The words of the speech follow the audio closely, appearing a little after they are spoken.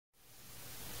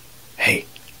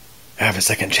I have a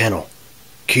second channel,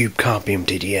 Cube Comp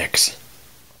MTDX.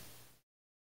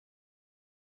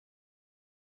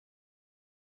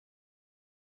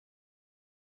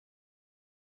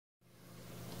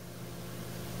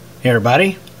 Hey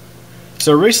everybody.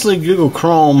 So recently Google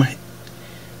Chrome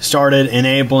started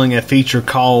enabling a feature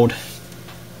called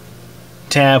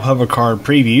Tab Hover Card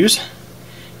Previews,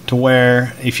 to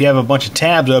where if you have a bunch of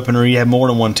tabs open or you have more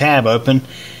than one tab open,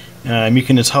 you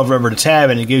can just hover over the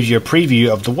tab and it gives you a preview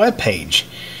of the web page.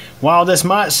 While this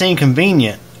might seem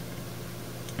convenient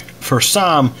for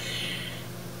some,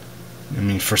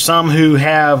 for some who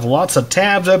have lots of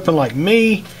tabs open like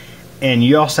me, and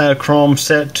you also have Chrome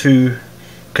set to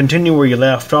continue where you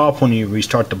left off when you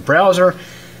restart the browser,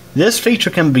 this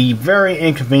feature can be very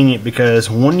inconvenient because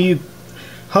when you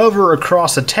hover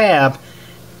across a tab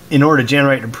in order to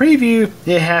generate the preview,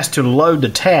 it has to load the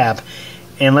tab.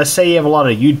 And let's say you have a lot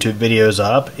of YouTube videos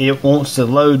up, it wants to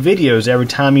load videos every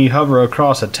time you hover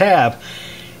across a tab,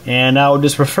 and I would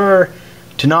just prefer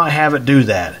to not have it do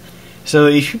that. So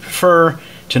if you prefer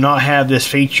to not have this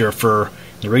feature for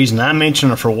the reason I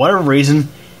mentioned or for whatever reason,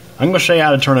 I'm going to show you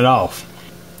how to turn it off.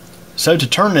 So to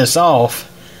turn this off,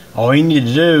 all you need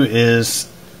to do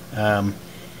is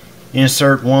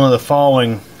insert one of the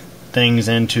following things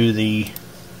into the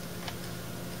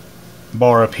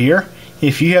bar up here.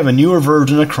 If you have a newer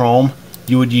version of Chrome,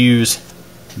 you would use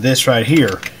this right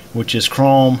here, which is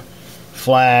Chrome,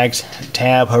 Flags,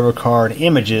 Tab, Hover Card,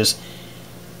 Images.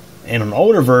 And on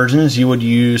older versions, you would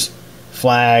use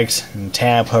Flags and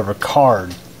Tab, Hover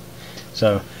Card.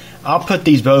 So I'll put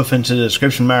these both into the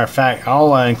description. Matter of fact,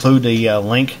 I'll include the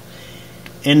link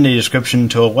in the description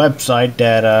to a website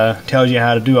that tells you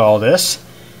how to do all this.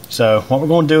 So what we're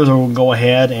going to do is we're going to go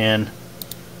ahead and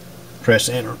press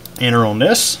enter on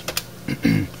this.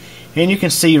 And you can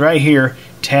see right here,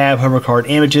 Tab, Hover Card,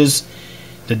 Images.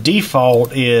 The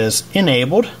default is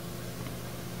enabled.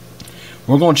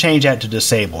 We're going to change that to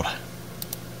disabled.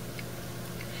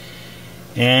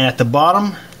 And at the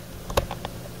bottom,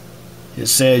 it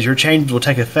says your changes will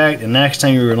take effect the next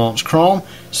time you relaunch Chrome.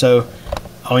 So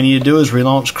all you need to do is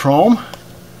relaunch Chrome.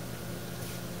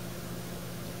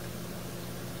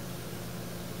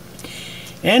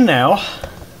 And now,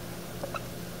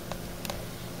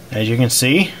 as you can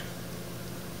see,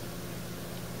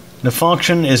 the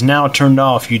function is now turned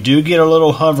off. You do get a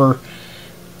little hover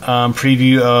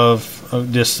preview of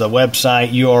just the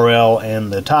website URL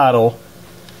and the title,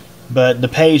 but the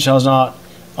page does not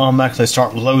automatically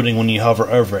start loading when you hover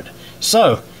over it.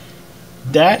 So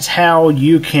that's how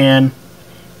you can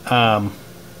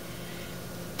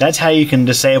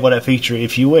disable that feature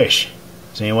if you wish.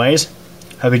 So anyways,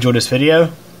 hope you enjoyed this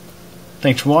video.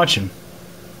 Thanks for watching.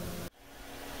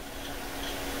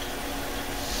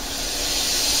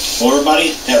 Well everybody,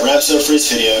 that wraps up for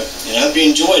this video, and I hope you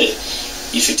enjoyed it.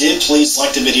 If you did, please like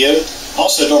the video.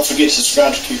 Also, don't forget to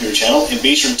subscribe to the computer channel, and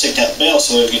be sure to tick that bell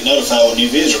so you'll get notified when new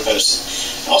videos are posted.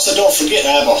 Also, don't forget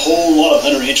I have a whole lot of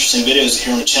other interesting videos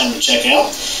here on the channel to check out.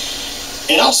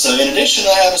 And also, in addition,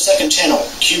 I have a second channel,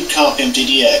 Cube Comp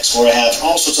MTDX, where I have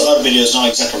all sorts of other videos not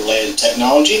exactly related to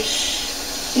technology.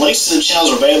 Links to the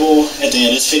channels are available at the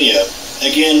end of this video.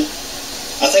 Again,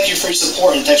 I thank you for your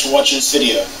support and thanks for watching this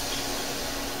video.